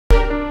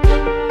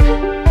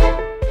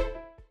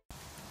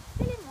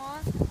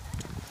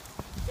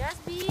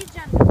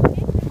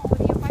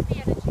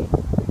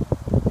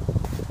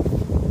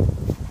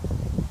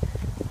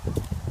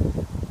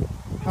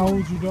How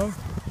old's your dog?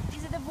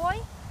 Is it a boy?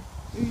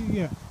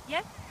 Yeah.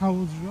 Yeah? How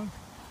old's your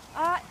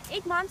dog?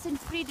 8 months and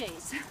 3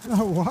 days.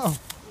 Oh, wow.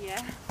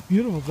 Yeah.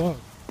 Beautiful dog.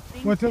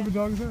 Thank What type you. of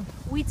dog is that?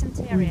 Wheaten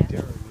Terrier. Wheaten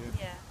Terrier,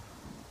 yeah.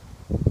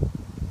 Yeah.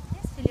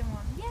 Yes,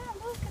 Philemon. Yeah,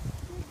 look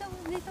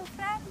at little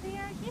friend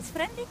there. He's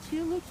friendly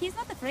too. Look, he's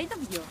not afraid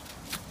of you.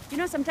 You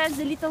know, sometimes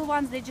the little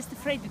ones, they're just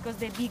afraid because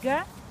they're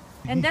bigger.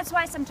 And that's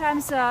why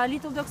sometimes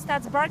little dog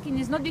starts barking.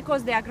 It's not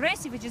because they're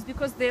aggressive, it's just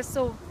because they're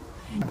so...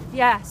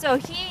 Yeah, so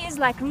he is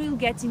like real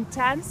getting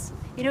tense.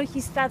 You know, he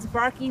starts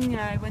barking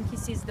when he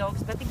sees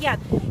dogs. But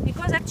again,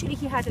 because actually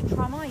he had a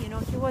trauma, you know,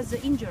 he was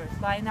injured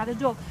by another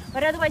dog.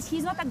 But otherwise,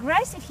 he's not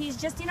aggressive. He's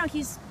just, you know,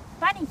 he's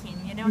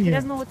panicking, you know. He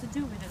doesn't know what to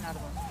do with another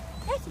one.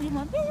 Hey,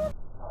 Philemon.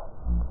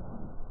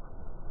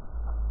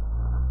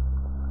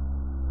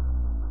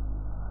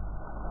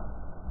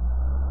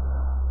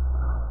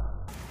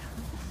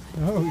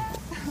 Oh,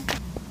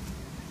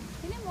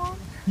 Philemon.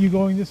 you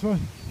going this way?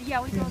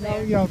 Yeah, we go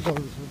there. Yeah, I'll go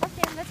this way.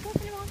 Okay, let's go,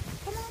 Philemon.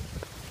 Come on.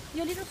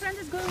 Your little friend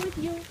is going with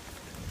you.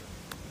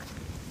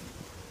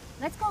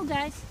 Let's go,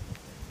 guys.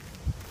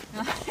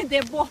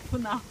 They're both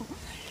now.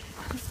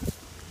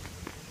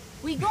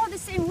 We go the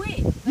same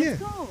way. Let's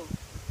go.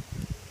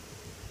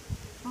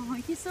 Oh,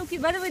 he's so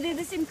cute. By the way, they're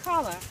the same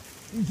color.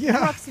 Yeah.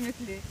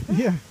 Approximately.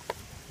 Yeah.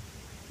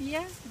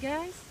 Yeah,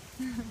 guys.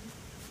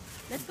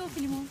 Let's go,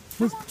 Philemon.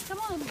 Come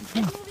on. Let's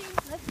moving.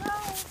 Let's go.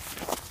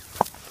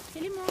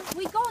 Philemon,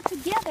 we go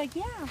together.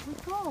 Yeah, we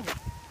go.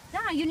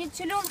 Yeah, you need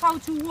to learn how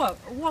to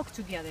walk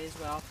together as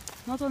well.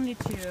 Not only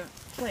to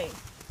play.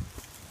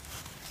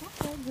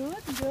 Okay, good.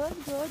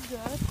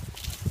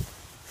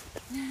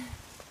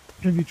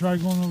 Have you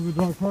tried going over the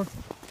dog park?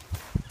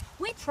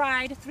 We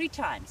tried 3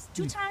 times.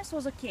 2 times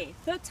was okay.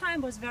 3rd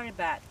time was very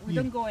bad. We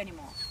don't go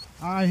anymore.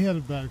 I had a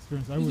bad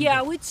experience.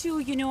 Yeah, we too,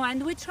 you know,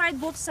 and we tried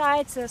both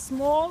sides,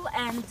 small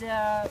and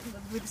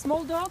with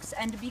small dogs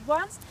and the big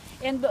ones.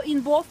 And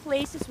in both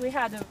places we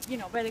had a, you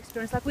know, bad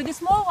experience. Like with the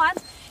small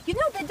ones, you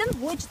know, they don't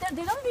watch them.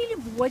 They don't really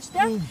watch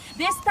them.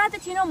 They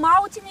started, you know,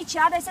 mouthing each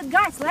other. I said,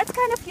 guys, let's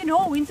kind of, you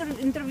know,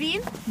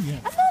 intervene.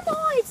 Yeah. And no,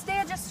 it's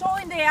they're just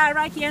throwing the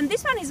hierarchy. And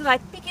this one is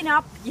like picking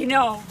up, you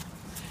know,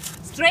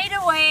 straight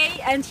away.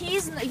 And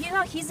he's, you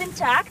know, he's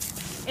intact.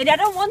 And I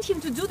don't want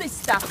him to do this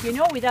stuff, you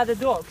know, with other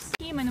dogs.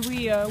 Him and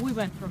we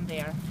went from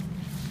there.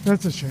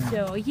 That's a shame.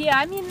 So yeah,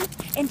 I mean,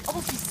 and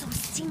also it's so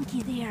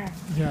stinky there.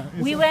 Yeah.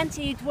 We went.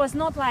 It was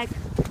not like,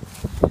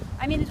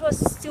 I mean, it was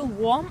still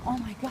warm. Oh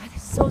my God,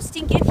 it's so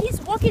stinky. And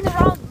he's walking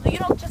around, you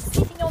know, just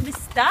sniffing all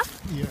this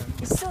stuff. Yeah.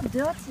 It's so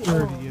dirty.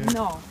 Dirty, yeah.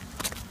 No.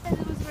 And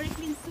it was very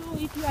clean. So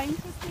if you are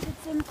interested,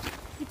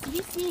 it's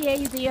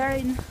VCA there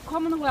in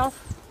Commonwealth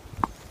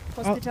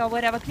Hospital,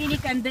 whatever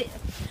clinic, and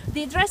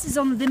the address is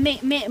on the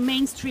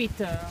main street.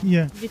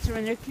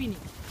 Veterinary clinic.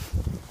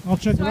 I'll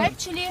check it out. So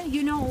actually,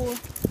 you know,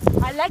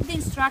 I like the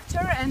instructor,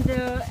 and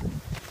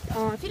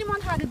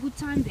Philemon had a good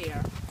time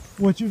there.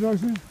 What's your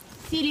dog's name?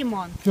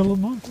 Philemon.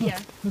 Philemon? Yeah.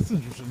 That's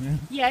interesting, man.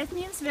 Yeah, it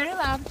means very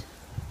loved.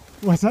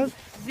 What's that?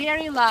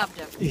 Very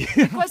loved. Yeah.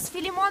 Because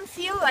Philemon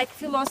feel like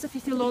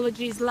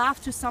philology is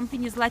love to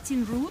something is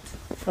Latin root.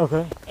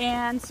 Okay.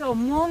 And so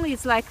mon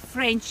is like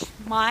French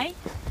my.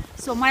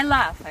 So my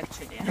love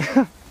actually.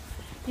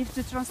 If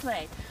to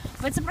translate.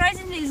 But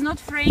surprisingly it's not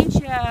French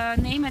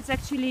name, it's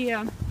actually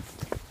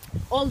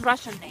old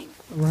Russian name.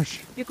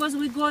 Russian. Because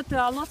we got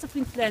lots of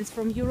influence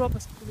from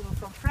Europe,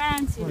 from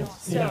France, you know.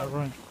 So, yeah,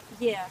 right.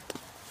 Yeah.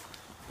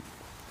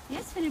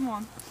 Yes,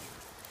 Philemon.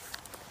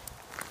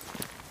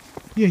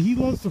 Yeah, he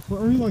loves to play,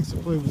 or he likes to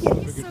play with Yeah,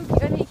 stuff. he's so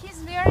good. I mean, he's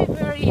very,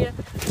 very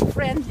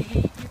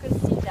friendly. You can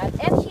see that.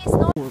 And he's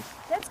not...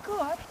 That's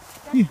good.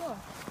 That's good.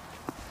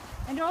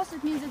 And also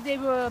it means that they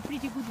were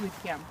pretty good with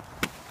him.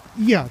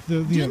 Yeah.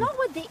 Do you know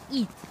what they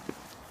eat?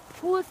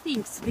 Who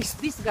thinks?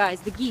 These guys,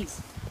 the geese.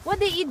 What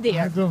they eat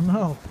there? I don't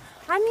know.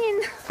 I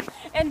mean,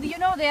 and you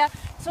know, they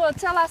so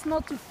tell us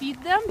not to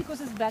feed them because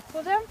it's bad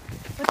for them.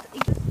 But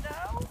it is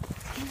now.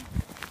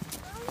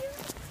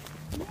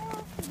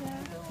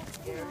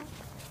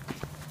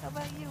 How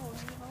about you?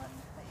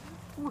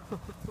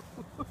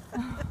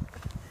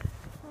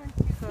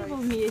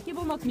 He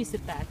will not miss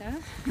it that,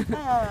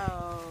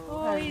 huh?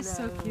 Oh, he's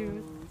so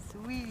cute.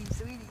 Sweetie.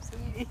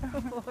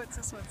 What's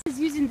this one? He's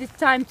using this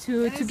time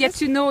to get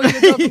to know your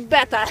dog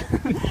better.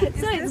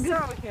 So it's good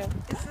for him.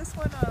 Is this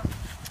one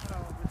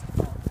what's it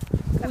called?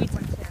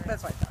 Wheaten Terrier.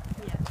 That's what I thought.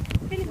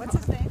 Yeah. What's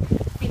his name?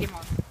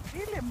 Philemon.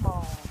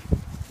 Philemon.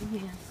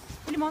 Yeah.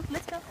 Philemon,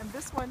 let's go. And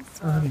this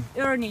one's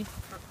Ernie.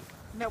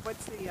 no,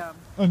 what's the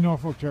A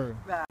Norfolk Terrier.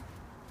 that?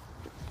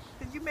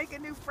 Did you make a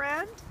new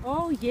friend?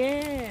 Oh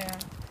yeah.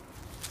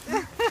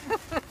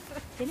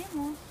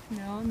 Philemon.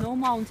 No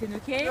mountain,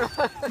 okay?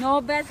 No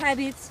bad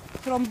habits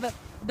from the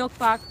dog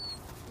park.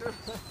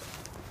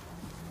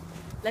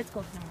 Let's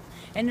go now.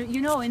 And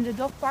you know, in the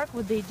dog park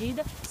what they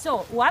did,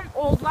 so one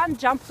old one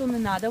jumped on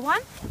another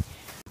one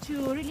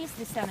to release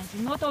this energy,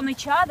 not on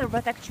each other,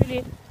 but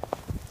actually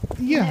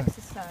Yeah,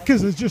 exercise.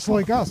 because it's just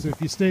like us if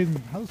you stayed in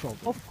the house all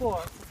day. Of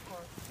course.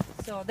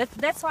 So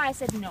that's why I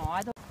said no.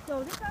 I don't.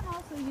 So this one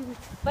also So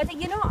but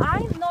you know,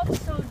 I'm not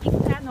so big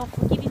fan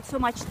of giving so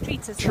much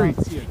treats as well.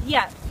 Treats, yeah.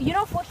 Yeah, you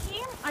know, for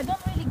him, I don't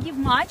really give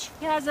much.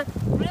 He has a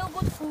real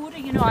good food.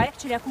 You know, I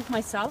cook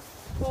myself,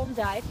 home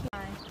diet.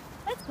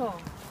 Let's go.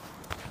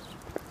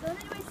 So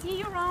anyway, see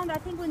you around. I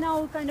think we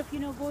now kind of, you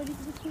know, go a little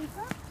bit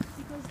quicker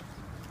because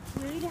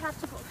we really have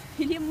to go.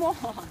 Philemon.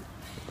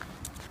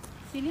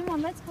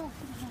 Philemon, let's go.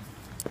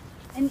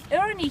 And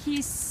Ernie,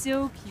 he's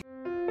so cute.